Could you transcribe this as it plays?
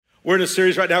We're in a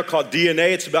series right now called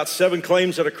DNA. It's about 7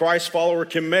 claims that a Christ follower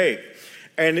can make.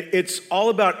 And it's all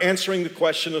about answering the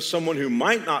question of someone who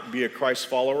might not be a Christ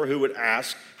follower who would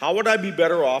ask, how would I be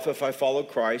better off if I followed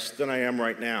Christ than I am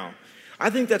right now?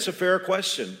 I think that's a fair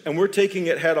question, and we're taking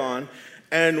it head on,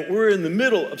 and we're in the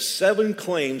middle of 7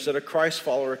 claims that a Christ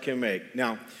follower can make.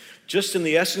 Now, just in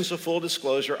the essence of full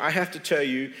disclosure, I have to tell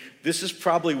you, this is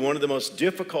probably one of the most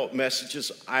difficult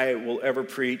messages I will ever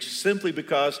preach, simply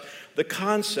because the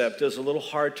concept is a little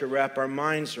hard to wrap our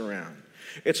minds around.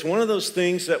 It's one of those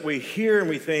things that we hear and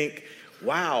we think,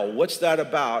 wow, what's that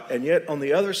about? And yet on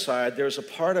the other side, there's a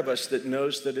part of us that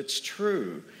knows that it's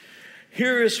true.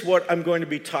 Here is what I'm going to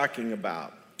be talking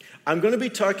about. I'm going to be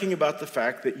talking about the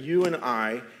fact that you and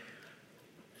I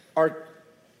are,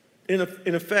 in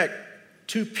effect,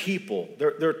 2 people.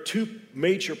 There are 2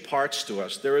 major parts to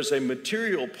us. There is a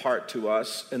material part to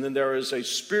us, and then there is a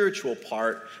spiritual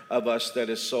part of us that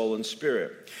is soul and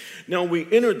spirit. Now, we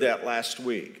entered that last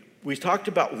week. We talked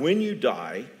about when you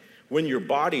die, when your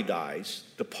body dies,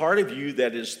 the part of you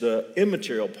that is the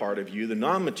immaterial part of you, the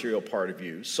non-material part of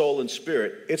you, soul and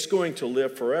spirit, it's going to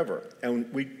live forever.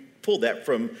 And we pulled that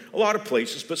from a lot of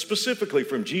places, but specifically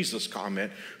from Jesus'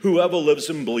 comment, whoever lives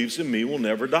and believes in me will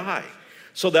never die.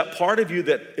 So that part of you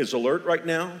that is alert right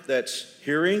now, that's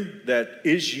hearing, that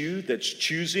is you, that's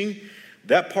choosing,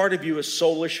 that part of you is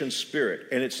soulish and spirit,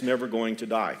 and it's never going to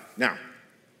die. Now,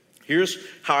 here's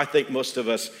how I think most of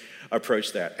us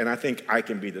approach that, and I think I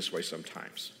can be this way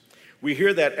sometimes. We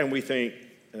hear that and we think,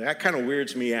 that kind of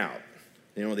weirds me out.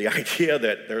 You know, the idea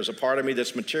that there's a part of me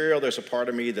that's material, there's a part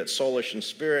of me that's soulish and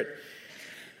spirit.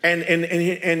 And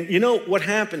you know what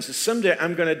happens is someday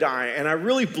I'm going to die, and I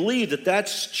really believe that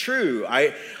that's true.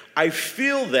 I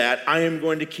feel that I am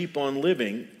going to keep on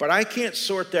living, but I can't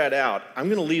sort that out. I'm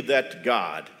going to leave that to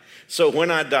God. So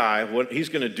when I die, He's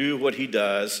going to do what He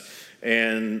does,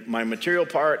 and my material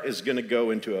part is going to go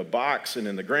into a box and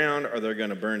in the ground, or they're going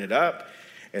to burn it up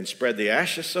and spread the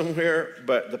ashes somewhere,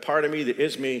 but the part of me that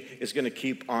is me is going to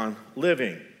keep on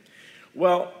living.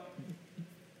 Well,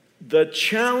 the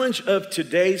challenge of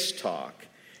today's talk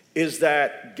is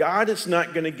that God is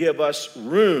not going to give us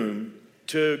room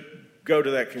to go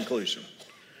to that conclusion.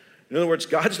 In other words,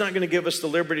 God's not going to give us the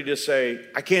liberty to say,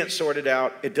 I can't sort it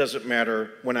out. It doesn't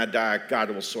matter. When I die, God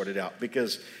will sort it out.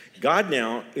 Because God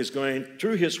now is going,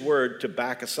 through His Word, to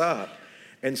back us up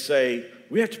and say,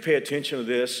 we have to pay attention to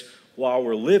this while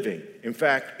we're living. In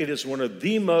fact, it is one of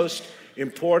the most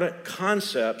important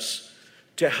concepts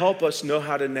to help us know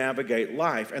how to navigate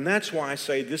life. And that's why I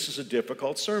say this is a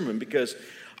difficult sermon, because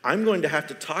I'm going to have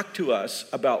to talk to us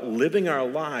about living our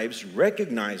lives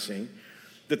recognizing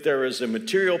that there is a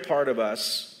material part of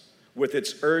us with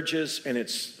its urges and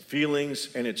its feelings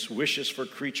and its wishes for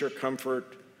creature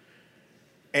comfort,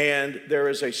 and there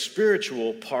is a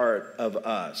spiritual part of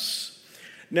us.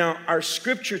 Now, our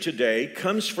scripture today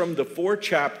comes from the 4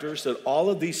 chapters that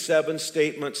all of these 7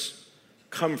 statements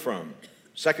come from.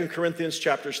 2 Corinthians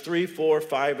chapters 3, 4,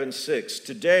 5, and 6.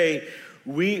 Today,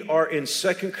 we are in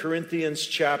 2 Corinthians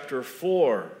chapter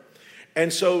 4.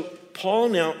 And so Paul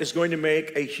now is going to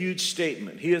make a huge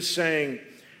statement. He is saying,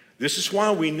 this is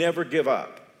why we never give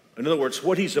up. In other words,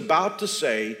 what he's about to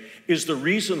say is the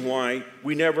reason why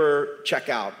we never check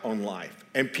out on life.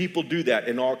 And people do that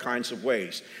in all kinds of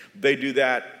ways. They do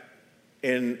that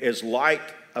in as light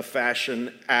a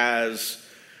fashion as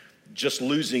just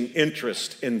losing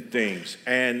interest in things,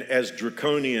 and as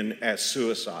draconian as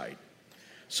suicide.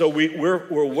 So we're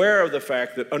aware of the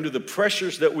fact that under the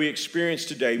pressures that we experience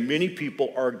today, many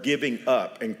people are giving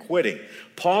up and quitting.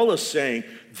 Paul is saying,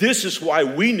 this is why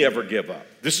we never give up.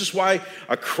 This is why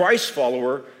a Christ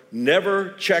follower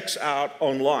never checks out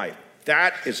on life.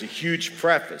 That is a huge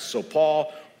preface. So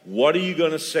Paul, what are you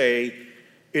going to say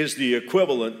is the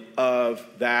equivalent of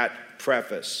that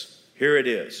preface? Here it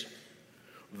is.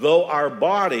 Though our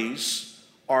bodies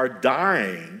are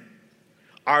dying,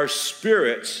 our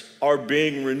spirits are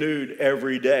being renewed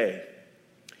every day.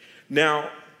 Now,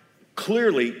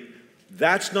 clearly,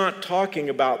 that's not talking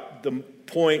about the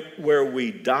point where we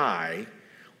die.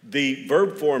 The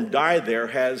verb form die there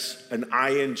has an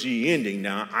ing ending.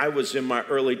 Now, I was in my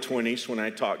early 20s when I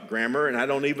taught grammar, and I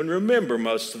don't even remember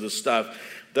most of the stuff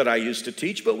that I used to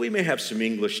teach, but we may have some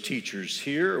English teachers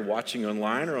here or watching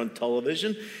online or on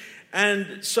television.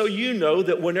 And so you know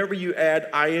that whenever you add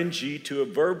ing to a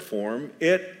verb form,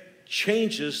 it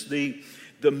changes the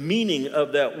meaning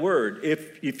of that word.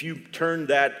 If you turn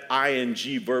that ing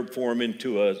verb form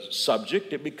into a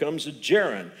subject, it becomes a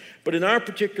gerund. But in our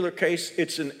particular case,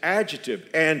 it's an adjective.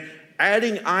 And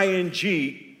adding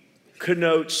ing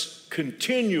connotes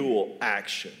continual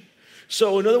action.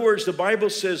 So in other words, the Bible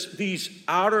says these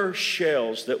outer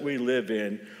shells that we live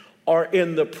in are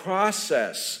in the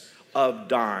process of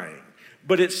dying.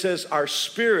 But it says our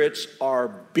spirits are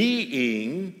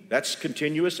being, that's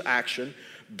continuous action,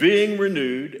 being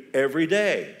renewed every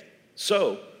day.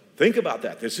 So think about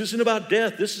that. This isn't about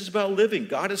death. This is about living.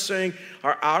 God is saying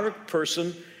our outer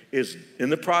person is in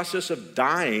the process of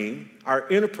dying. Our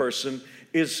inner person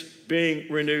is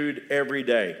being renewed every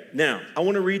day. Now, I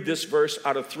want to read this verse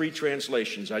out of 3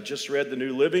 translations. I just read the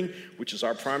New Living, which is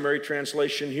our primary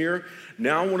translation here.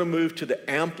 Now I want to move to the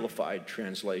Amplified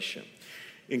translation.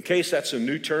 In case that's a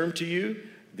new term to you,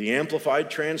 the Amplified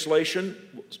translation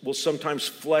will sometimes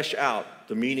flesh out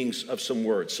the meanings of some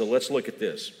words. So let's look at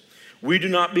this. We do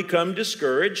not become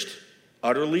discouraged,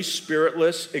 utterly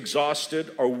spiritless,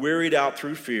 exhausted, or wearied out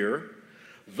through fear,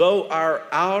 though our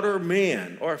outer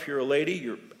man, or if you're a lady,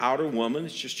 your outer woman,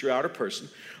 it's just your outer person,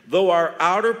 though our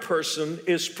outer person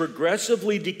is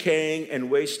progressively decaying and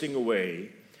wasting away,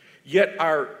 yet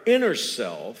our inner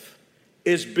self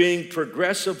is being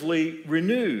progressively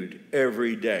renewed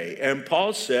every day. And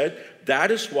Paul said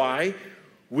that is why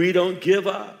we don't give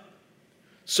up.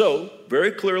 So,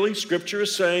 very clearly, Scripture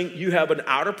is saying you have an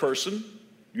outer person.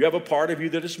 You have a part of you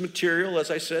that is material, as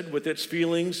I said, with its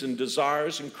feelings and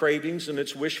desires and cravings and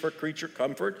its wish for creature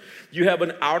comfort. You have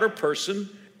an outer person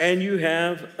and you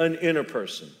have an inner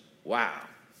person. Wow,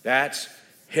 that's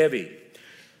heavy.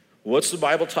 What's the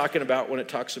Bible talking about when it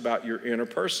talks about your inner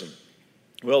person?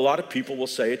 Well, a lot of people will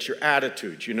say it's your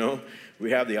attitudes. You know,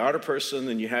 we have the outer person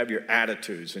and you have your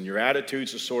attitudes. And your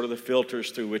attitudes are sort of the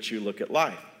filters through which you look at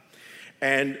life.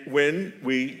 And when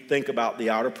we think about the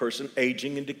outer person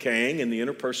aging and decaying and the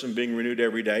inner person being renewed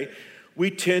every day, we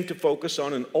tend to focus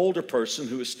on an older person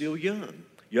who is still young.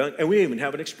 And we even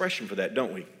have an expression for that,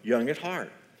 don't we? Young at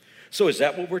heart. So is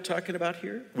that what we're talking about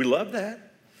here? We love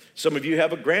that. Some of you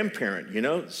have a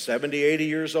grandparent, 70, 80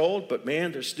 years old, but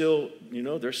man, they're still,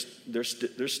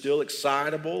 they're still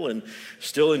excitable and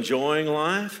still enjoying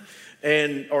life.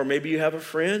 Or maybe you have a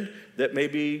friend that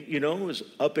maybe, is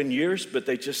up in years, but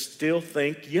they just still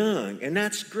think young. And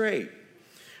that's great.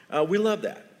 We love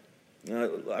that.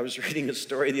 I was reading a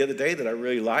story the other day that I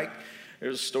really liked.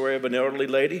 There's a story of an elderly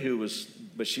lady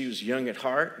but she was young at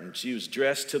heart, and she was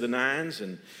dressed to the nines,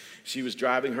 and she was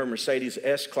driving her Mercedes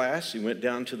S-Class. She went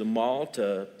down to the mall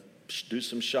to do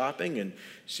some shopping, and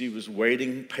she was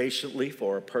waiting patiently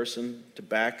for a person to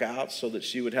back out so that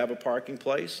she would have a parking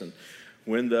place. And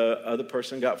when the other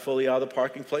person got fully out of the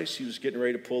parking place, she was getting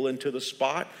ready to pull into the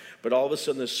spot. But all of a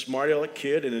sudden, this smart aleck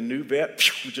kid in a new vet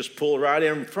just pulled right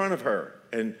in front of her.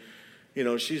 And,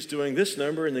 she's doing this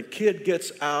number, and the kid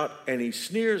gets out, and he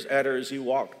sneers at her as he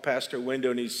walked past her window,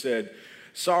 and he said,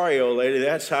 "Sorry, old lady,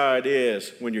 that's how it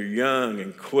is when you're young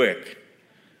and quick."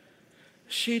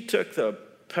 She took the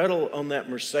pedal on that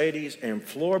Mercedes and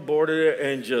floorboarded it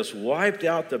and just wiped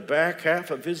out the back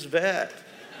half of his vet.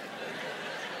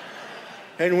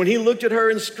 And when he looked at her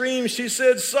and screamed, she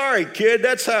said, "Sorry, kid,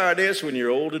 that's how it is when you're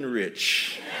old and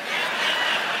rich."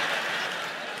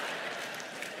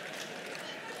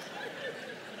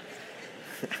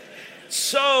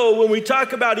 So when we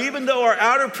talk about, even though our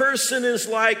outer person is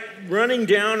like running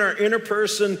down, our inner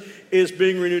person is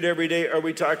being renewed every day, are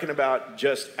we talking about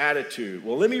just attitude?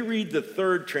 Well, let me read the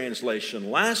 3rd translation.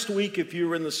 Last week, if you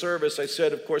were in the service, I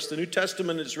said, of course, the New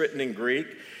Testament is written in Greek,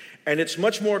 and it's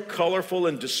much more colorful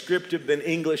and descriptive than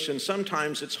English, and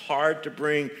sometimes it's hard to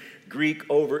bring Greek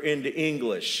over into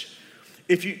English.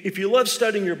 If you love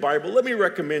studying your Bible, let me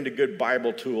recommend a good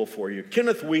Bible tool for you.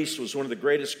 Kenneth Wuest was one of the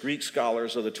greatest Greek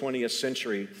scholars of the 20th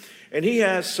century, and he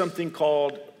has something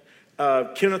called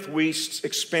Kenneth Wuest's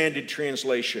Expanded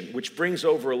Translation, which brings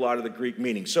over a lot of the Greek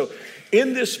meaning. So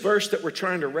in this verse that we're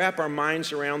trying to wrap our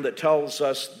minds around that tells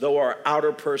us, though our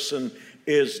outer person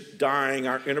is dying,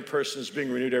 our inner person is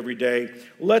being renewed every day,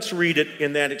 let's read it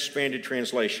in that expanded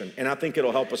translation, and I think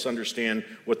it'll help us understand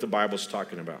what the Bible's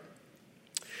talking about.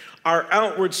 Our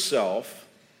outward self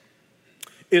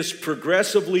is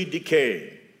progressively decaying,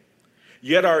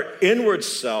 yet our inward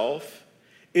self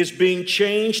is being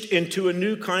changed into a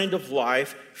new kind of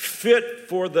life fit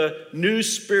for the new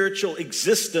spiritual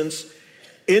existence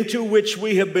into which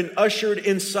we have been ushered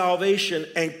in salvation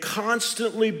and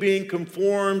constantly being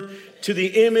conformed to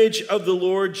the image of the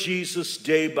Lord Jesus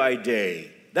day by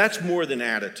day. That's more than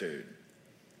attitude.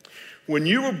 When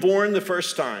you were born the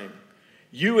first time,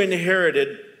 you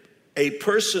inherited a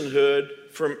personhood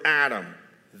from Adam.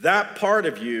 That part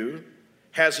of you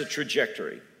has a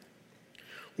trajectory.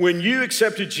 When you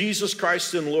accepted Jesus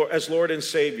Christ as Lord and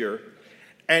Savior,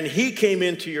 and He came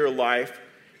into your life,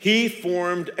 He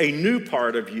formed a new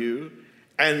part of you,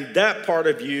 And that part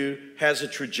of you has a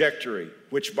trajectory,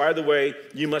 which, by the way,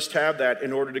 you must have that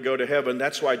in order to go to heaven.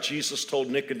 That's why Jesus told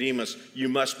Nicodemus, you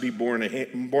must be born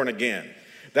again.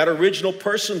 That original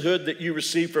personhood that you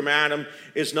received from Adam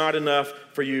is not enough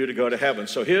for you to go to heaven.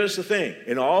 So here's the thing.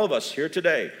 In all of us here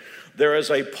today, there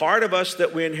is a part of us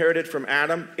that we inherited from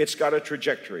Adam. It's got a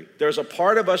trajectory. There's a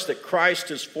part of us that Christ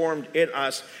has formed in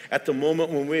us at the moment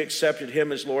when we accepted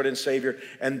him as Lord and Savior,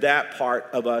 and that part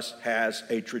of us has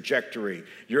a trajectory.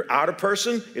 Your outer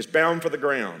person is bound for the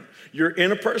ground. Your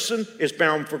inner person is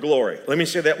bound for glory. Let me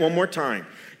say that one more time.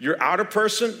 Your outer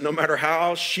person, no matter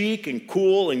how chic and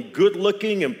cool and good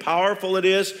looking and powerful it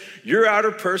is, your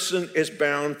outer person is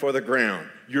bound for the ground.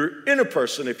 Your inner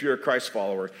person, if you're a Christ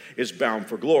follower, is bound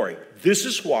for glory. This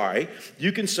is why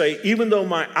you can say, even though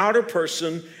my outer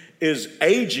person is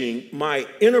aging, my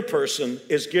inner person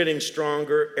is getting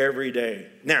stronger every day.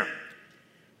 Now,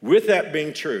 with that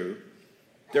being true,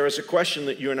 there is a question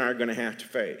that you and I are going to have to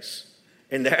face.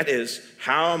 And that is,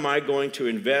 how am I going to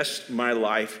invest my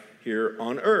life here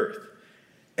on earth?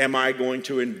 Am I going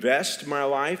to invest my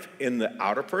life in the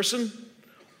outer person?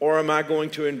 Or am I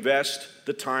going to invest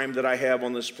the time that I have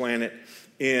on this planet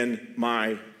in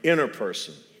my inner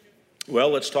person? Well,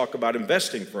 let's talk about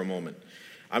investing for a moment.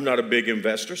 I'm not a big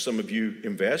investor. Some of you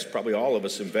invest. Probably all of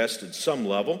us invest at some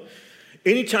level.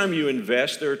 Anytime you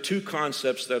invest, there are two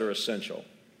concepts that are essential.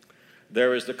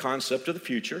 There is the concept of the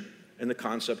future and the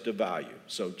concept of value.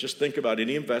 So just think about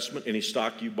any investment, any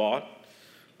stock you bought,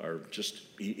 or just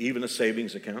even a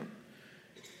savings account.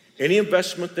 Any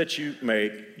investment that you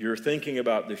make, you're thinking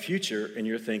about the future and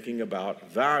you're thinking about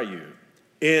value.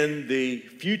 In the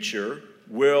future,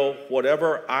 will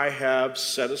whatever I have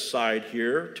set aside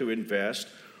here to invest,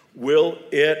 will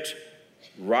it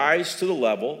rise to the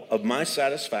level of my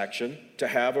satisfaction to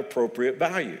have appropriate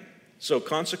value? So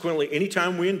consequently,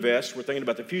 anytime we invest, we're thinking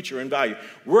about the future and value.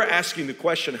 We're asking the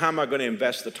question, how am I going to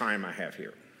invest the time I have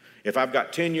here? If I've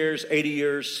got 10 years, 80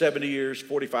 years, 70 years,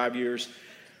 45 years,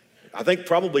 I think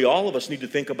probably all of us need to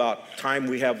think about time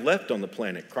we have left on the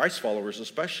planet, Christ followers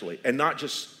especially, and not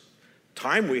just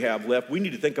time we have left. We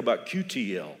need to think about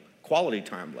QTL, quality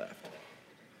time left.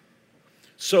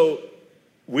 So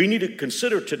we need to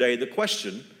consider today the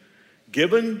question,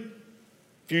 given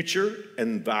future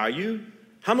and value,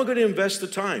 how am I going to invest the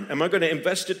time? Am I going to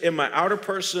invest it in my outer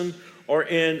person or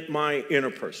in my inner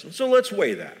person? So let's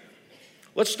weigh that.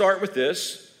 Let's start with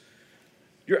this.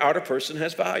 Your outer person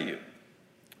has value.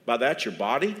 By that, your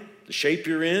body, the shape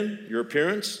you're in, your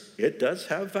appearance, it does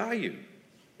have value.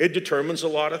 It determines a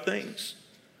lot of things.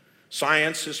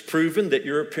 Science has proven that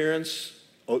your appearance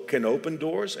can open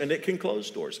doors and it can close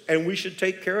doors. And we should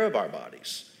take care of our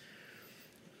bodies.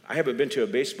 I haven't been to a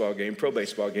baseball game, pro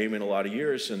baseball game, in a lot of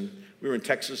years. And we were in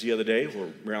Texas the other day, where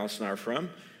Morales and I are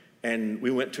from. And we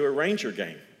went to a Ranger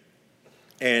game.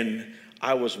 And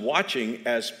I was watching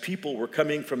as people were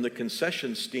coming from the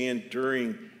concession stand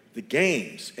during the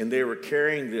games, and they were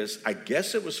carrying this, I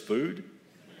guess it was food,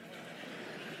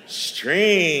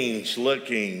 strange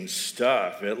looking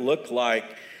stuff. It looked like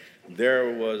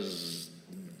there was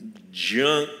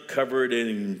junk covered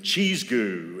in cheese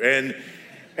goo, and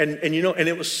you know, and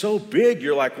it was so big,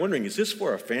 you're like wondering, is this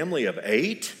for a family of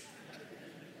 8?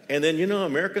 And then, you know,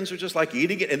 Americans are just like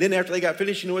eating it. And then after they got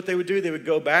finished, you know what they would do? They would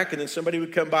go back, and then somebody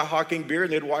would come by hawking beer,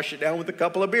 and they'd wash it down with a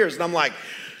couple of beers. And I'm like,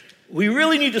 we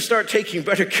really need to start taking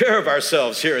better care of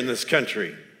ourselves here in this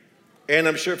country. And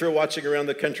I'm sure if you're watching around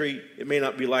the country, it may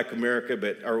not be like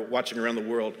America, or watching around the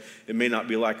world, it may not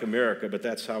be like America, but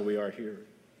that's how we are here.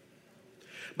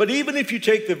 But even if you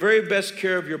take the very best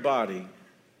care of your body,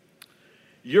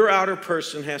 your outer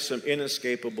person has some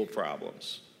inescapable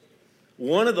problems.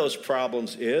 One of those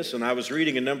problems is, and I was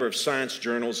reading a number of science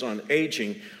journals on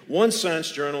aging, one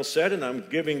science journal said, and I'm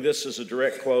giving this as a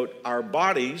direct quote, our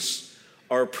bodies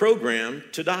are programmed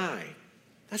to die.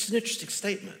 That's an interesting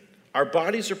statement. Our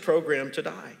bodies are programmed to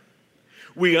die.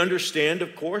 We understand,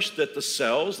 of course, that the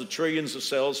cells, the trillions of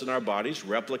cells in our bodies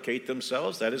replicate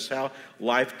themselves. That is how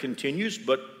life continues.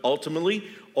 But ultimately,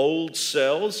 old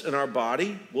cells in our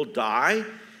body will die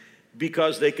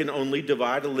because they can only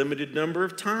divide a limited number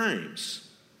of times.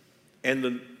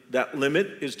 And that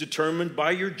limit is determined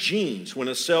by your genes. When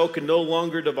a cell can no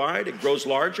longer divide, it grows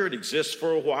larger, it exists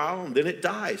for a while, and then it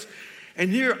dies. And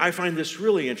here I find this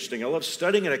really interesting. I love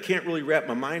studying it. I can't really wrap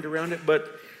my mind around it,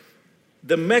 but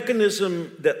the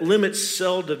mechanism that limits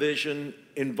cell division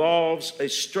involves a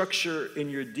structure in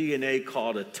your DNA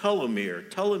called a telomere.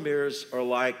 Telomeres are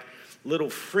like little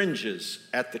fringes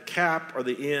at the cap or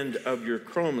the end of your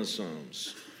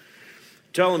chromosomes.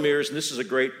 Telomeres, and this is a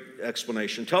great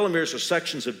explanation, telomeres are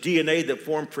sections of DNA that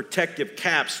form protective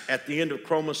caps at the end of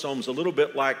chromosomes, a little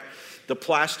bit like the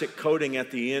plastic coating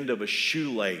at the end of a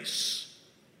shoelace.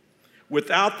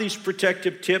 Without these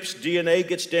protective tips, DNA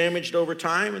gets damaged over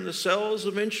time and the cells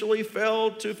eventually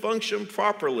fail to function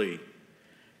properly.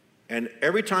 And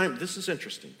every time, this is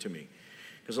interesting to me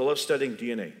because I love studying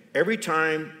DNA. Every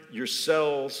time your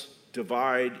cells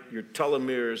divide, your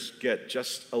telomeres get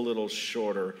just a little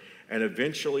shorter, and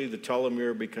eventually the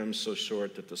telomere becomes so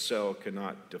short that the cell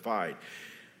cannot divide.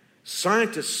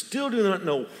 Scientists still do not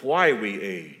know why we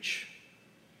age.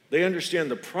 They understand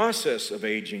the process of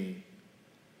aging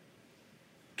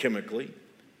chemically,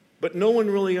 but no one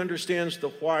really understands the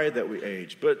why that we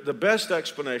age. But the best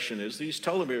explanation is these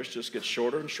telomeres just get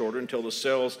shorter and shorter until the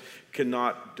cells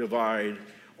cannot divide,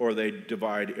 or they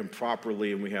divide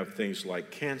improperly, and we have things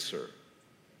like cancer.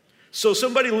 So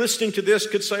somebody listening to this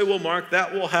could say, well, Mark,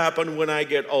 that will happen when I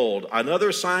get old.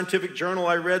 Another scientific journal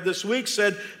I read this week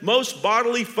said most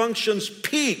bodily functions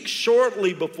peak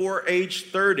shortly before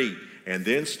age 30 and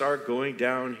then start going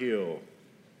downhill.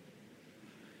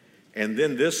 And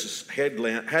then this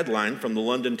headline from the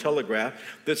London Telegraph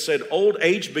that said old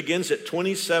age begins at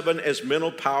 27 as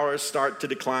mental powers start to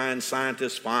decline,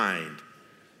 scientists find.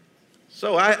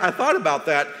 So I thought about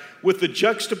that with the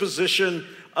juxtaposition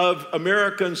of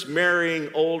Americans marrying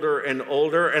older and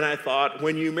older, and I thought,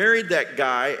 when you married that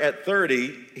guy at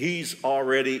 30, he's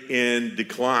already in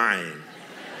decline.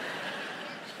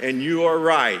 And you are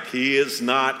right, he is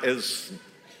not as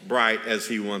bright as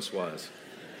he once was.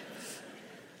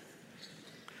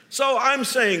 So I'm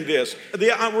saying this,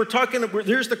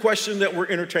 here's the question that we're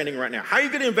entertaining right now. How are you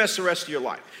going to invest the rest of your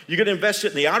life? You're going to invest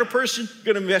it in the outer person,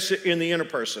 you're going to invest it in the inner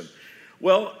person.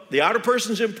 Well, the outer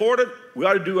person's important. We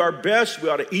ought to do our best. We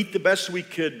ought to eat the best we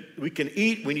can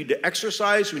eat. We need to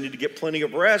exercise. We need to get plenty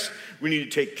of rest. We need to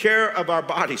take care of our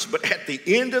bodies. But at the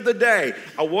end of the day,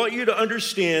 I want you to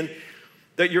understand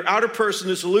that your outer person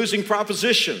is a losing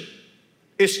proposition.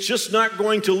 It's just not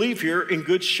going to leave here in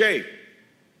good shape.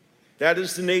 That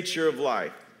is the nature of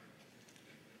life.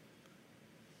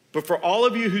 But for all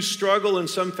of you who struggle in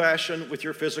some fashion with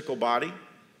your physical body,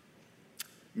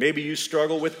 maybe you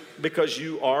struggle because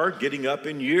you are getting up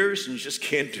in years and you just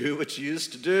can't do what you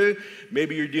used to do.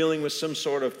 Maybe you're dealing with some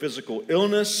sort of physical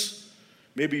illness.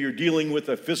 Maybe you're dealing with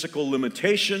a physical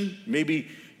limitation. Maybe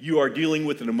you are dealing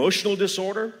with an emotional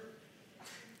disorder.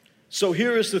 So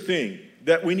here is the thing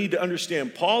that we need to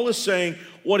understand. Paul is saying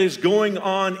what is going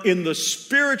on in the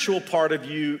spiritual part of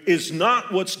you is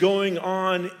not what's going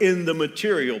on in the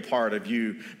material part of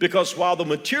you. Because while the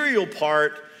material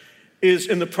part is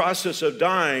in the process of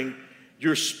dying,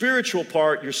 your spiritual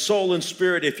part, your soul and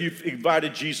spirit, if you've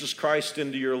invited Jesus Christ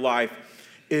into your life,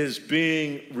 is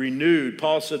being renewed.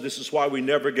 Paul said this is why we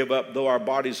never give up. Though our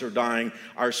bodies are dying,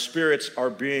 our spirits are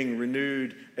being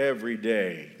renewed every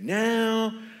day.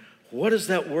 Now, what does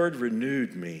that word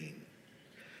renewed mean?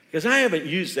 Because I haven't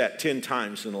used that 10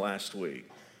 times in the last week.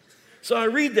 So I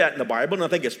read that in the Bible, and I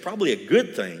think it's probably a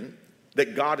good thing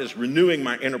that God is renewing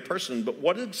my inner person, but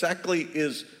what exactly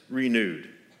is renewed?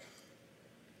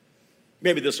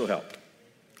 Maybe this will help.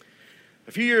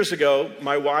 A few years ago,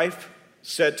 my wife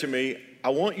said to me, I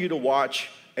want you to watch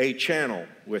a channel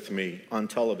with me on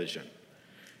television.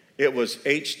 It was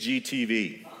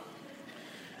HGTV.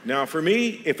 Now, for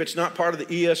me, if it's not part of the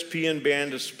ESPN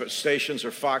band of stations or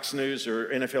Fox News or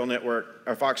NFL Network,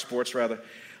 or Fox Sports rather,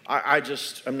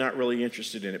 I'm not really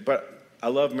interested in it. But I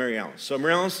love Mary Alice. So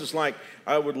Mary Alice is like,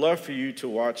 I would love for you to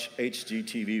watch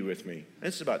HGTV with me.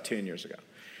 This is about 10 years ago.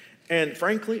 And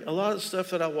frankly, a lot of the stuff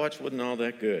that I watched wasn't all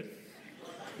that good.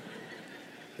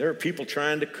 There are people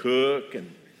trying to cook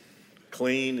and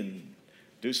clean and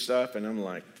do stuff, and I'm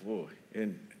like, whoa.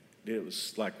 And it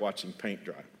was like watching paint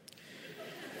dry.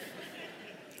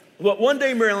 Well, one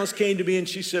day Mary Alice came to me and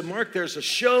she said, Mark, there's a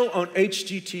show on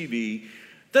HGTV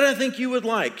that I think you would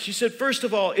like. She said, first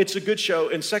of all, it's a good show,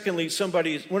 and secondly,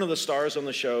 one of the stars on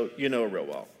the show you know real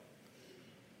well.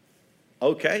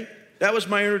 Okay, that was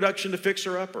my introduction to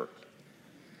Fixer Upper.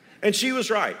 And she was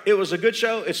right. It was a good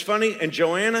show, it's funny, and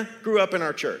Joanna grew up in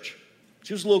our church.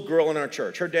 She was a little girl in our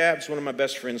church. Her dad was one of my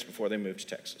best friends before they moved to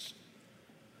Texas.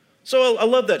 So I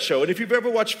love that show, and if you've ever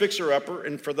watched Fixer Upper,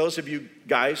 and for those of you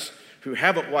guys who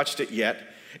haven't watched it yet,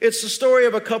 it's the story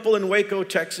of a couple in Waco,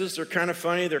 Texas. They're kind of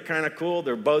funny. They're kind of cool.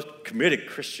 They're both committed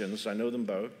Christians. I know them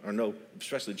both,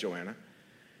 especially Joanna.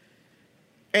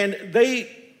 And they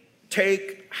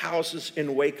take houses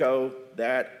in Waco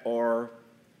that are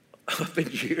up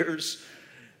in years,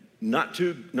 not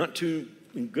too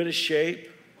in good a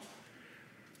shape.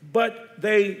 But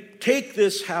they take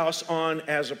this house on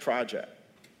as a project.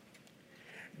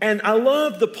 And I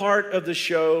love the part of the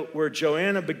show where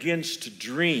Joanna begins to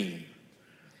dream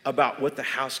about what the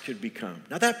house could become.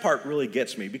 Now that part really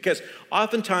gets me because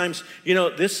oftentimes,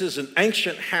 this is an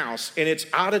ancient house and it's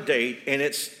out of date and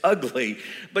it's ugly,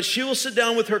 but she will sit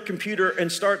down with her computer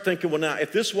and start thinking, well now,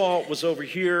 if this wall was over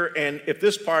here and if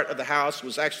this part of the house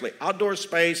was actually outdoor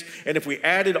space and if we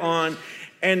added on,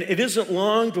 and it isn't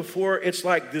long before it's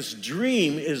like this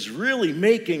dream is really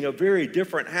making a very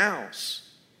different house.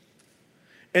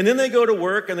 And then they go to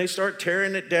work and they start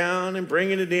tearing it down and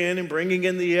bringing it in and bringing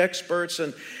in the experts.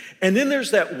 And then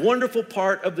there's that wonderful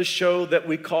part of the show that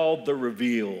we call the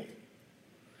reveal.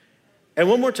 And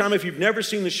one more time, if you've never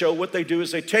seen the show, what they do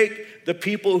is they take the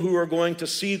people who are going to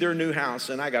see their new house.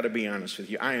 And I got to be honest with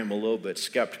you, I am a little bit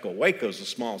skeptical. Waco's a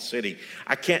small city.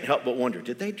 I can't help but wonder,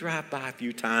 did they drive by a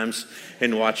few times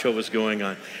and watch what was going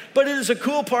on? But it is a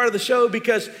cool part of the show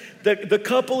because the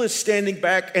couple is standing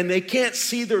back and they can't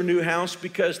see their new house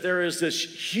because there is this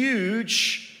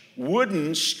huge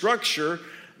wooden structure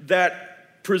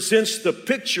that presents the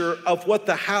picture of what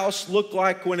the house looked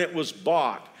like when it was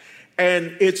bought.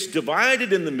 And it's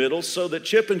divided in the middle so that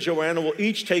Chip and Joanna will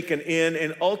each take an end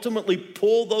and ultimately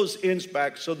pull those ends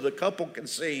back so that the couple can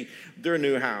see their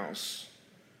new house.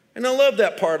 And I love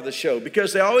that part of the show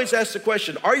because they always ask the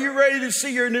question, are you ready to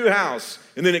see your new house?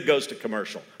 And then it goes to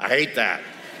commercial. I hate that.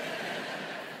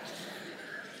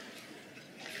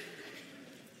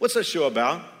 What's that show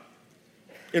about?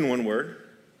 In one word.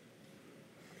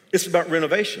 It's about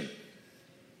renovation.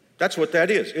 That's what that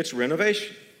is. It's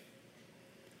renovation.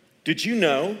 Did you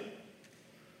know,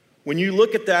 when you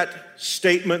look at that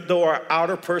statement, though our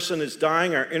outer person is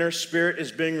dying, our inner spirit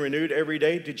is being renewed every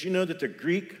day, did you know that the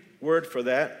Greek word for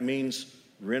that means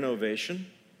renovation?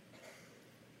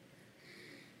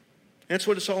 That's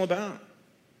what it's all about.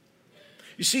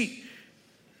 You see,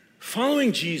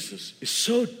 following Jesus is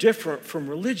so different from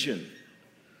religion.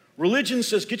 Religion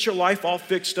says, get your life all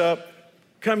fixed up,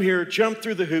 come here, jump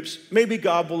through the hoops, maybe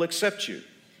God will accept you.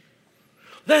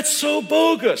 That's so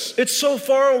bogus. It's so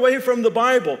far away from the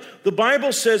Bible. The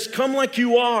Bible says, come like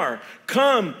you are.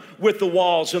 Come with the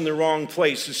walls in the wrong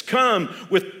places. Come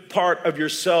with part of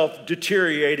yourself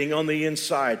deteriorating on the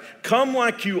inside. Come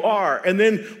like you are. And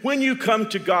then when you come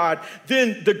to God,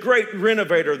 then the great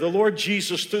renovator, the Lord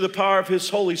Jesus, through the power of his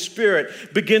Holy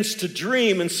Spirit, begins to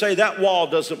dream and say, that wall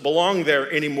doesn't belong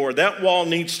there anymore. That wall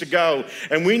needs to go.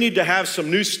 And we need to have some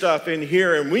new stuff in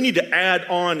here. And we need to add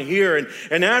on here.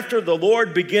 And after the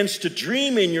Lord begins to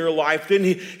dream in your life, then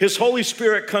his Holy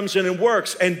Spirit comes in and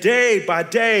works. And day by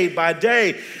day by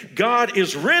day, God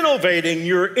is renovating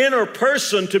your inner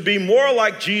person to be more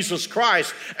like Jesus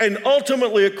Christ. And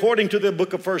ultimately, according to the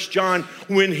book of 1 John,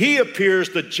 when he appears,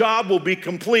 the job will be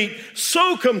complete,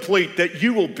 so complete that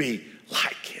you will be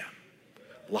like him.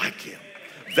 Like him.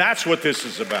 That's what this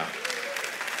is about.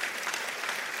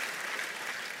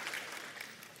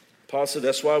 Paul said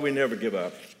that's why we never give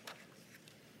up.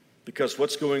 Because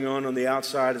what's going on the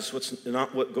outside is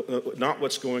not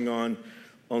what's going on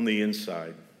the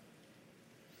inside.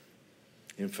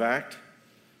 In fact,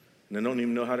 and I don't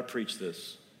even know how to preach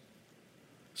this,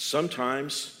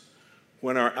 sometimes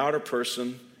when our outer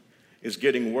person is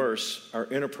getting worse, our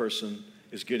inner person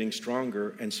is getting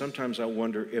stronger, and sometimes I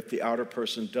wonder if the outer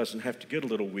person doesn't have to get a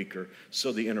little weaker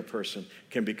so the inner person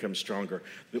can become stronger.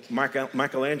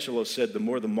 Michelangelo said the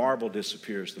more the marble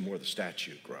disappears, the more the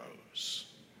statue grows.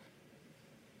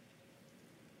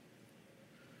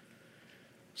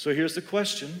 So here's the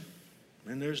question,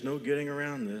 and there's no getting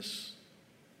around this.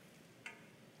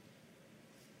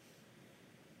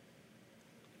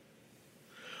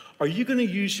 Are you going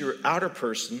to use your outer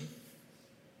person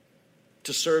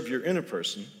to serve your inner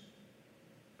person?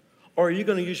 Or are you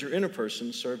going to use your inner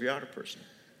person to serve your outer person?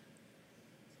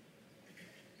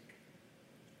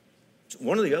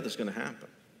 One or the other is going to happen.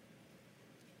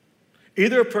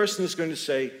 Either a person is going to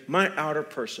say, my outer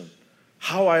person,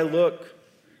 how I look,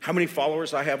 how many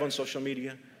followers I have on social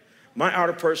media, my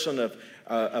outer person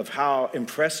of how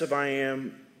impressive I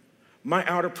am, my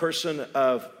outer person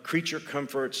of creature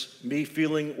comforts, me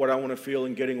feeling what I want to feel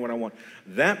and getting what I want.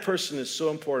 That person is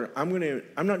so important. I'm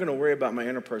not going to worry about my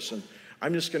inner person.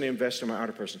 I'm just going to invest in my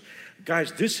outer person.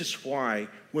 Guys, this is why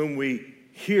when we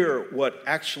hear what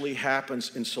actually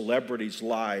happens in celebrities'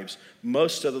 lives,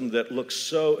 most of them that look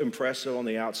so impressive on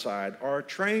the outside are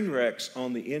train wrecks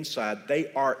on the inside.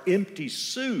 They are empty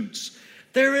suits.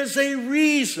 There is a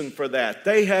reason for that.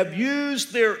 They have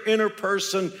used their inner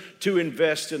person to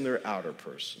invest in their outer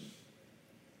person.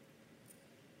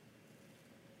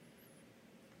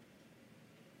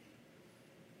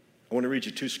 I want to read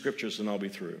you two scriptures and I'll be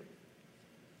through.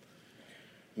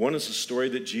 One is the story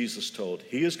that Jesus told.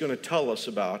 He is going to tell us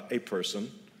about a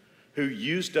person who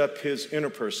used up his inner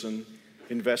person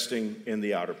investing in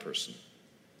the outer person.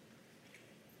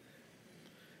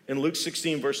 In Luke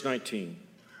 16, verse 19,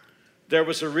 there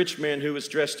was a rich man who was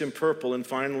dressed in purple and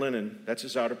fine linen, that's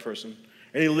his outer person,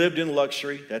 and he lived in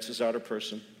luxury, that's his outer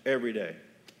person, every day.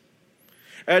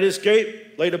 At his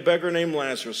gate laid a beggar named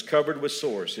Lazarus, covered with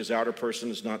sores. His outer person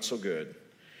is not so good.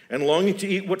 And longing to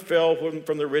eat what fell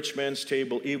from the rich man's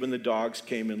table, even the dogs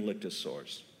came and licked his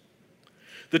sores.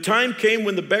 The time came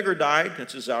when the beggar died,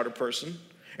 that's his outer person,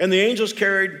 and the angels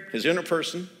carried his inner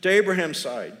person to Abraham's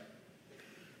side.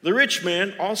 The rich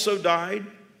man also died,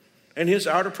 and his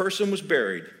outer person was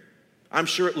buried. I'm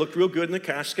sure it looked real good in the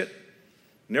casket,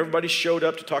 and everybody showed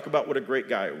up to talk about what a great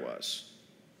guy it was.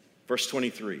 Verse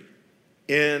 23,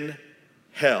 in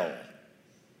hell,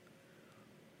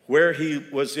 where he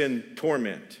was in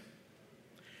torment,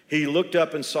 he looked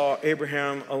up and saw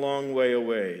Abraham a long way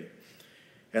away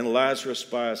and Lazarus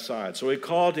by his side. So he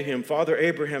called to him, Father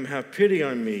Abraham, have pity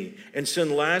on me and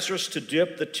send Lazarus to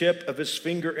dip the tip of his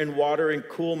finger in water and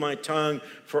cool my tongue,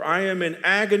 for I am in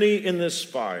agony in this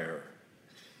fire.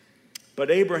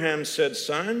 But Abraham said,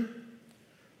 Son,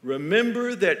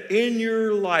 remember that in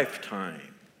your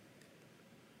lifetime,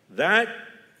 that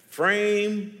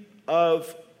frame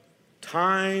of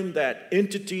time, that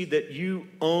entity that you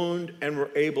owned and were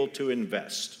able to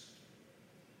invest,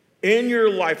 in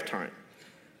your lifetime,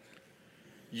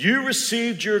 you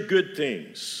received your good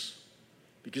things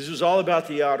because it was all about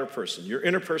the outer person. Your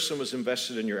inner person was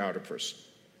invested in your outer person,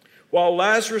 while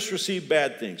Lazarus received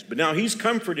bad things. But now he's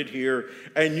comforted here,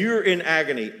 and you're in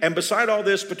agony. And beside all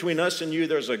this, between us and you,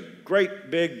 there's a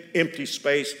great big empty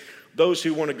space. Those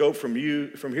who want to go from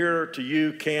here to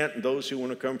you can't, and those who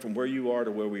want to come from where you are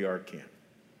to where we are can't.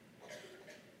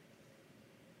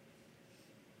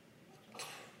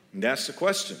 And that's the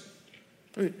question.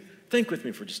 Think with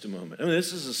me for just a moment. I mean,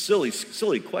 this is a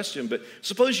silly question, but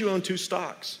suppose you own 2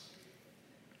 stocks.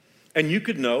 And you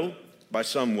could know by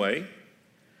some way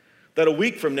that a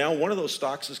week from now, one of those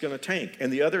stocks is going to tank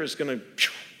and the other is going to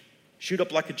shoot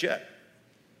up like a jet.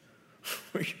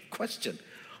 Question,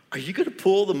 are you going to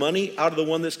pull the money out of the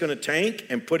one that's going to tank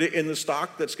and put it in the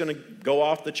stock that's going to go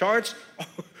off the charts?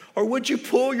 Or would you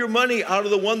pull your money out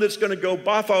of the one that's going to go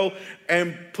boffo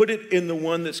and put it in the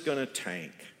one that's going to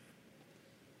tank?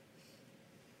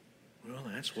 Well,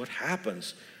 that's what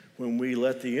happens when we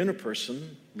let the inner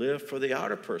person live for the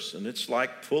outer person. It's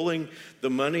like pulling the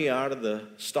money out of the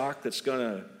stock that's going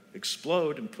to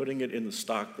explode and putting it in the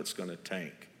stock that's going to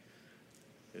tank.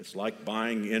 It's like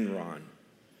buying Enron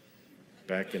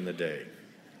back in the day.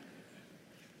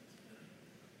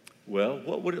 Well,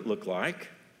 what would it look like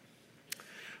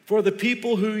for the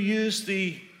people who use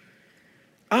the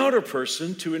outer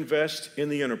person to invest in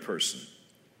the inner person?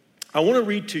 I want to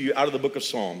read to you out of the book of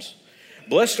Psalms.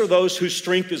 Blessed are those whose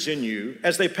strength is in you.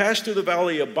 As they pass through the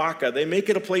valley of Baca, they make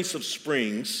it a place of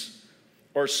springs.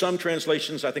 Or some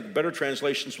translations, I think better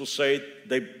translations will say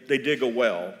they dig a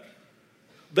well.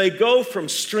 They go from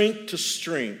strength to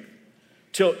strength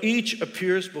till each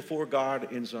appears before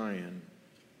God in Zion.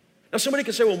 Now somebody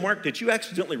could say, well, Mark, did you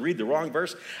accidentally read the wrong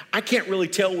verse? I can't really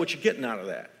tell what you're getting out of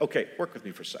that. Okay, work with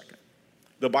me for a second.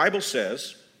 The Bible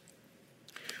says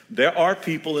there are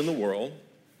people in the world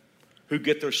who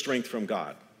get their strength from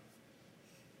God.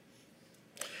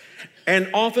 And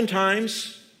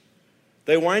oftentimes,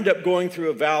 they wind up going through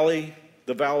a valley,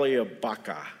 the valley of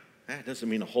Baca. That doesn't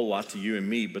mean a whole lot to you and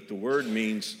me, but the word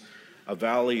means a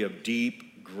valley of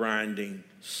deep, grinding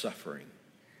suffering.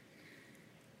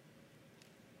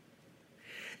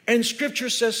 And Scripture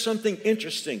says something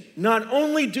interesting. Not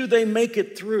only do they make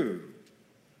it through,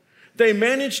 they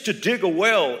manage to dig a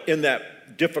well in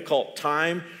that difficult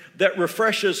time that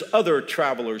refreshes other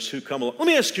travelers who come along. Let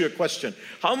me ask you a question.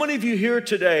 How many of you here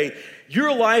today,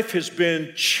 your life has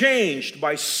been changed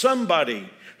by somebody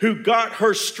who got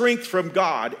her strength from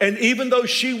God, and even though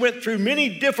she went through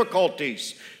many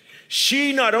difficulties,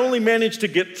 she not only managed to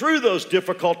get through those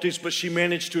difficulties, but she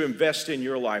managed to invest in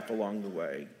your life along the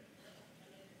way?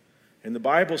 And the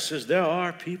Bible says there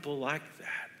are people like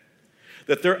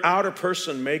that their outer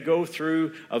person may go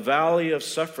through a valley of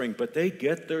suffering, but they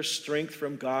get their strength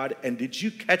from God. And did you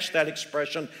catch that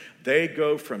expression? They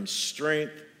go from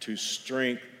strength to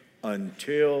strength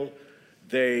until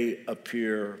they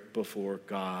appear before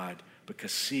God,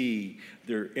 because see,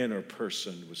 their inner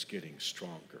person was getting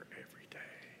stronger every day.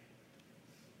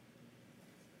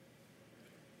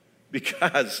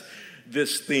 Because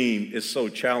this theme is so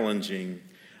challenging,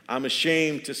 I'm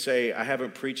ashamed to say I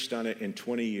haven't preached on it in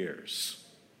 20 years.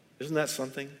 Isn't that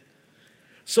something?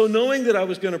 So knowing that I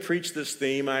was going to preach this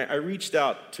theme, I reached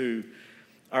out to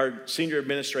our senior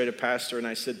administrative pastor and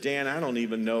I said, Dan, I don't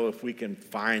even know if we can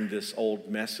find this old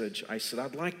message. I said,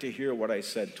 I'd like to hear what I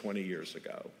said 20 years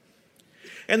ago.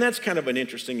 And that's kind of an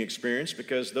interesting experience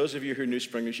because those of you who are New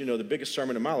Springers, you know the biggest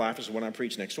sermon in my life is the one I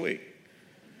preach next week.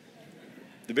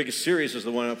 The biggest series is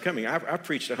the one upcoming. I've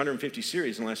preached 150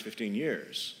 series in the last 15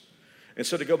 years. And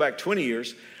so to go back 20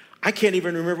 years, I can't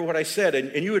even remember what I said.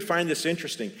 And you would find this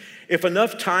interesting. If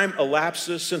enough time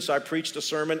elapses since I preached a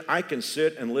sermon, I can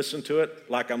sit and listen to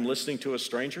it like I'm listening to a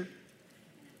stranger.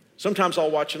 Sometimes I'll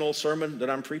watch an old sermon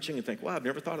that I'm preaching and think, wow, I've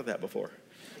never thought of that before.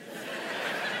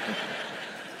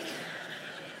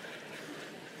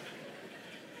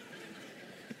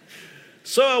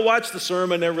 So I watched the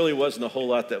sermon. There really wasn't a whole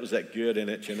lot that was that good in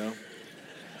it, you know.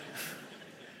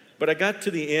 But I got to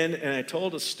the end and I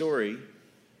told a story,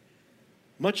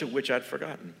 much of which I'd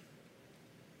forgotten.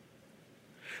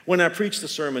 When I preached the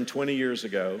sermon 20 years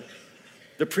ago,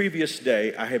 the previous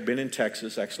day I had been in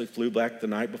Texas, actually flew back the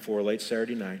night before, late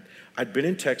Saturday night. I'd been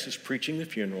in Texas preaching the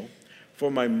funeral for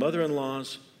my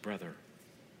mother-in-law's brother.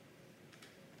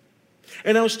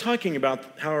 And I was talking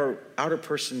about how our outer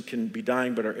person can be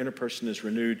dying, but our inner person is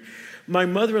renewed. My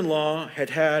mother-in-law had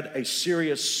had a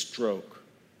serious stroke.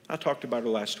 I talked about her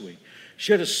last week.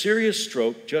 She had a serious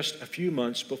stroke just a few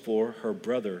months before her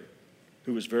brother,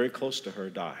 who was very close to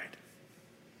her, died.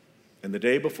 And the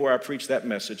day before I preached that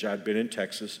message, I'd been in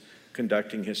Texas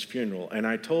conducting his funeral. And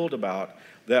I told about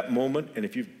that moment, and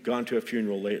if you've gone to a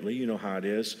funeral lately, you know how it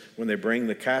is. When they bring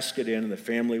the casket in and the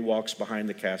family walks behind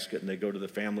the casket and they go to the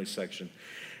family section.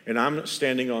 And I'm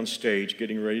standing on stage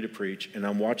getting ready to preach, and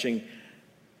I'm watching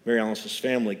Mary Alice's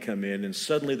family come in, and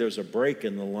suddenly there's a break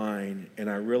in the line, and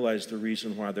I realize the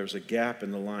reason why there's a gap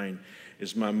in the line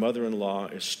is my mother-in-law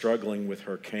is struggling with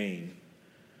her cane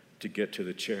to get to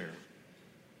the chair.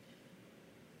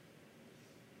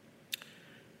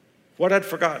 What I'd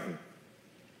forgotten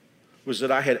was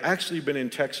that I had actually been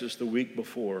in Texas the week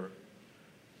before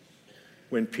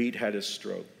when Pete had his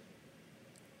stroke.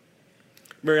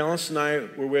 Mary Alice and I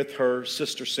were with her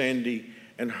sister Sandy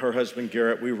and her husband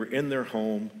Garrett. We were in their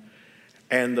home,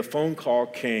 and the phone call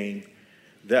came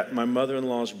that my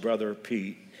mother-in-law's brother,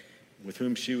 Pete, with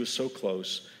whom she was so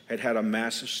close, had had a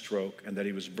massive stroke and that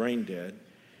he was brain dead,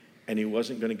 and he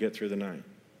wasn't going to get through the night.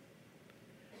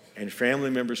 And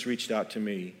family members reached out to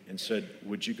me and said,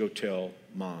 would you go tell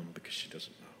Mom because she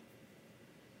doesn't know?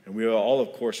 And we all,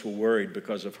 of course, were worried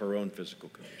because of her own physical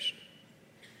condition.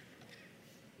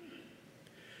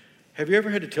 Have you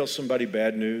ever had to tell somebody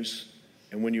bad news,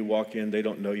 and when you walk in, they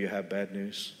don't know you have bad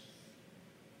news?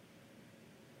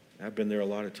 I've been there a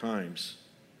lot of times,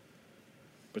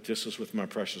 but this was with my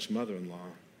precious mother-in-law.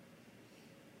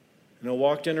 And I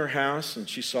walked in her house, and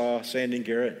she saw Sandy and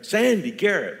Garrett. Sandy,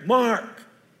 Garrett, Mark!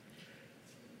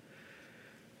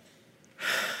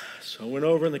 So I went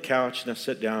over on the couch and I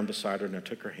sat down beside her and I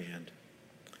took her hand.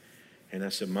 And I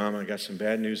said, Mom, I got some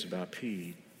bad news about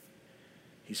Pete.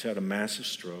 He's had a massive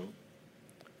stroke.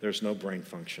 There's no brain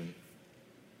function.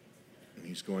 And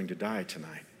he's going to die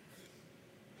tonight.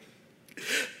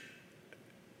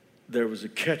 There was a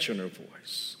catch in her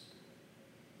voice.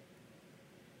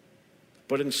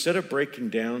 But instead of breaking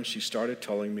down, she started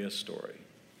telling me a story.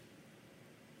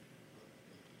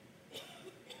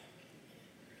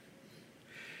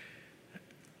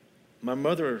 My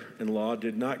mother-in-law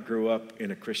did not grow up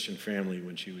in a Christian family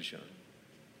when she was young.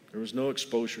 There was no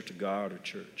exposure to God or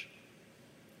church.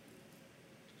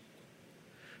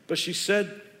 But she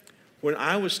said, when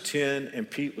I was 10 and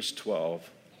Pete was 12,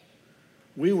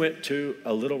 we went to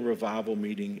a little revival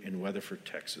meeting in Weatherford,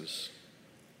 Texas,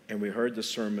 and we heard the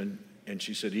sermon, and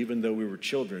she said, even though we were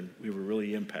children, we were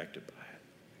really impacted by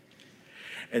it.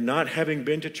 And not having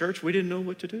been to church, we didn't know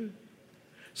what to do.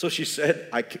 So she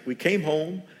said, we came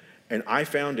home, and I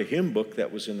found a hymn book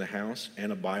that was in the house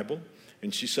and a Bible.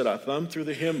 And she said, I thumbed through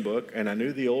the hymn book, and I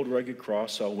knew the old rugged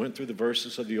cross, so I went through the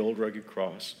verses of the old rugged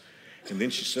cross. And then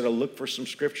she said, I looked for some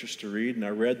scriptures to read, and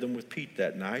I read them with Pete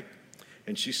that night.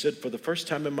 And she said, for the first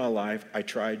time in my life, I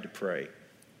tried to pray.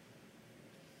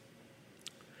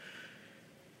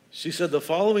 She said, the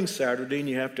following Saturday, and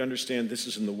you have to understand this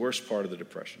is in the worst part of the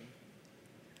depression.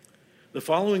 The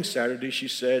following Saturday, she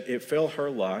said, it fell her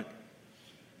lot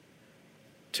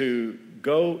to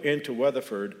go into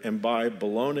Weatherford and buy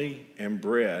bologna and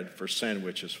bread for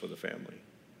sandwiches for the family.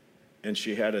 And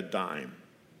she had a dime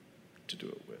to do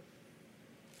it with.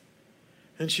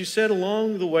 And she said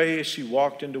along the way as she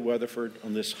walked into Weatherford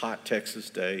on this hot Texas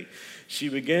day, she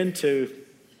began to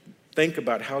think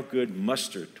about how good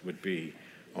mustard would be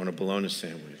on a bologna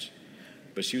sandwich.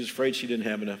 But she was afraid she didn't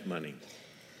have enough money.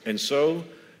 And so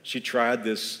she tried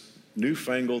this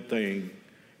newfangled thing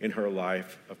in her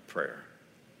life of prayer.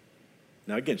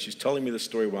 Now again, she's telling me the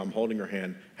story while I'm holding her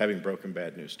hand, having broken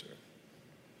bad news to her.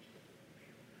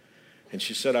 And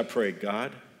she said, I prayed,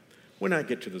 God, when I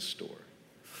get to the store,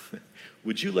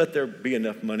 would you let there be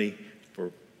enough money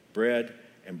for bread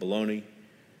and bologna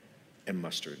and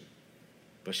mustard?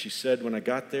 But she said, when I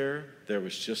got there, there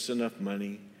was just enough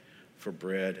money for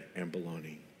bread and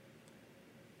bologna.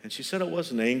 And she said, I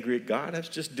wasn't angry at God. I was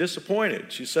just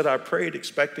disappointed. She said, I prayed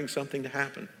expecting something to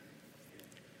happen.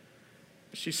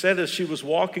 She said, as she was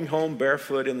walking home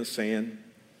barefoot in the sand,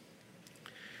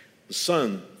 the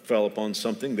sun fell upon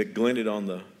something that glinted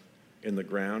in the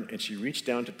ground, and she reached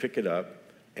down to pick it up,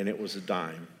 and it was a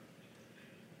dime.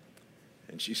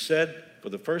 And she said, for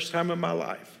the first time in my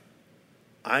life,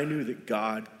 I knew that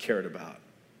God cared about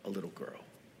a little girl.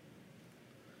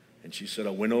 And she said, I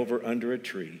went over under a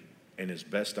tree, and as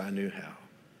best I knew how,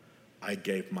 I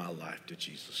gave my life to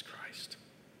Jesus Christ.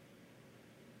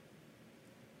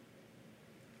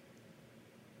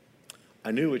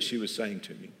 I knew what she was saying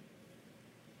to me.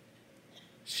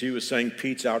 She was saying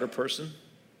Pete's outer person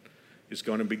is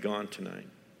going to be gone tonight.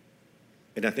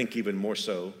 And I think even more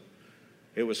so,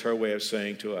 it was her way of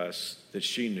saying to us that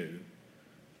she knew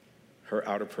her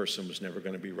outer person was never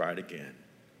going to be right again.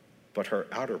 But her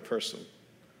outer person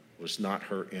was not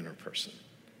her inner person.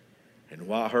 And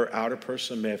while her outer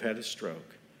person may have had a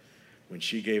stroke, when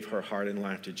she gave her heart and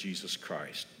life to Jesus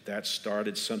Christ, that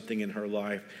started something in her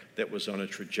life that was on a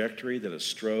trajectory that a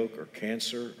stroke or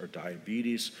cancer or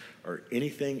diabetes or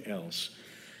anything else,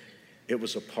 it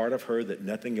was a part of her that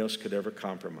nothing else could ever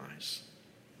compromise.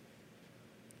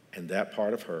 And that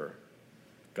part of her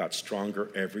got stronger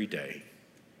every day.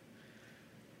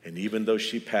 And even though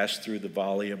she passed through the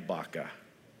valley of Baca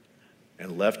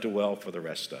and left a well for the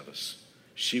rest of us,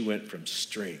 she went from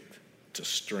strength to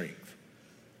strength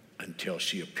until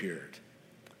she appeared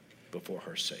before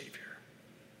her Savior.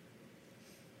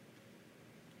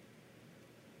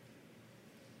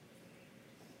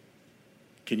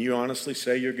 Can you honestly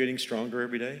say you're getting stronger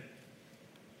every day?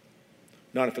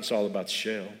 Not if it's all about the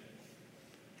shell.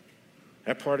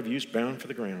 That part of you is bound for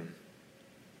the ground.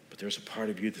 But there's a part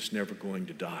of you that's never going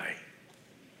to die.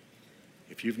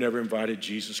 If you've never invited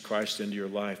Jesus Christ into your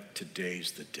life,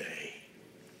 today's the day.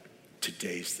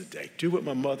 Today's the day. Do what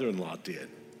my mother-in-law did.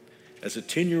 As a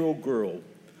 10-year-old girl,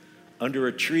 under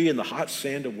a tree in the hot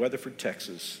sand of Weatherford,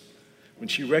 Texas, when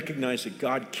she recognized that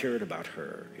God cared about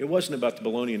her. It wasn't about the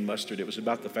bologna and mustard. It was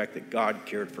about the fact that God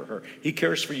cared for her. He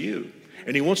cares for you.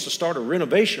 And he wants to start a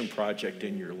renovation project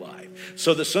in your life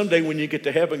so that someday when you get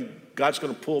to heaven, God's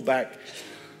going to pull back.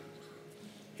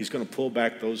 He's going to pull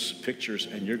back those pictures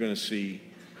and you're going to see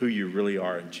who you really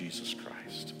are in Jesus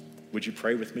Christ. Would you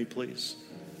pray with me, please?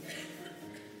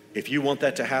 If you want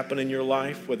that to happen in your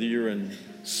life, whether you're in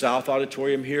South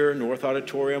Auditorium here, North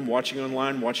Auditorium, watching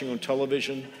online, watching on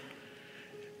television,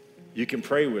 you can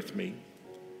pray with me.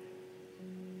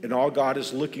 And all God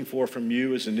is looking for from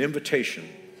you is an invitation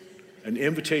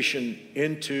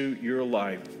into your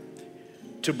life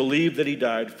to believe that he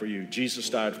died for you, Jesus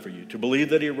died for you, to believe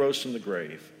that he rose from the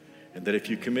grave, and that if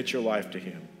you commit your life to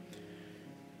him,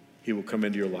 he will come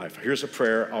into your life. Here's a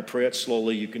prayer. I'll pray it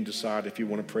slowly. You can decide if you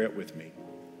want to pray it with me.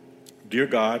 Dear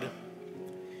God,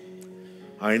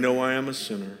 I know I am a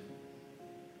sinner,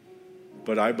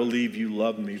 but I believe you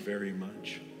love me very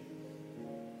much.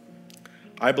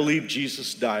 I believe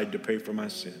Jesus died to pay for my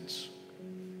sins.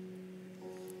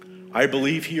 I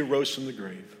believe he arose from the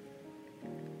grave.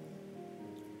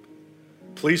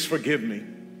 Please forgive me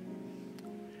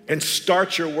and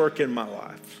start your work in my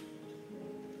life.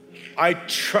 I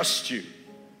trust you.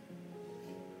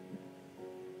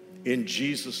 In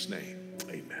Jesus' name,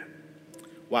 amen.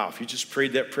 Wow, if you just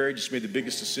prayed that prayer, just made the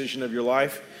biggest decision of your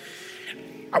life,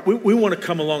 we want to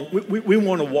come along. We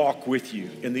want to walk with you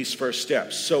in these first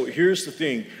steps. So here's the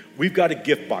thing. We've got a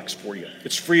gift box for you.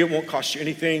 It's free. It won't cost you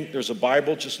anything. There's a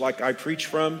Bible just like I preach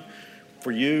from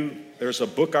for you. There's a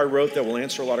book I wrote that will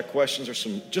answer a lot of questions. There's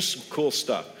some cool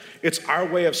stuff. It's our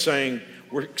way of saying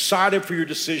we're excited for your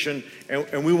decision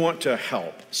and we want to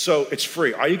help. So it's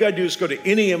free. All you got to do is go to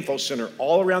any info center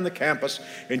all around the campus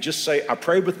and just say, I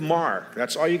prayed with Mark.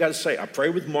 That's all you got to say. I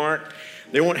prayed with Mark.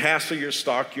 They won't hassle your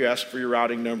stock. You ask for your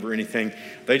routing number or anything.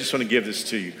 They just want to give this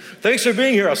to you. Thanks for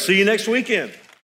being here. I'll see you next weekend.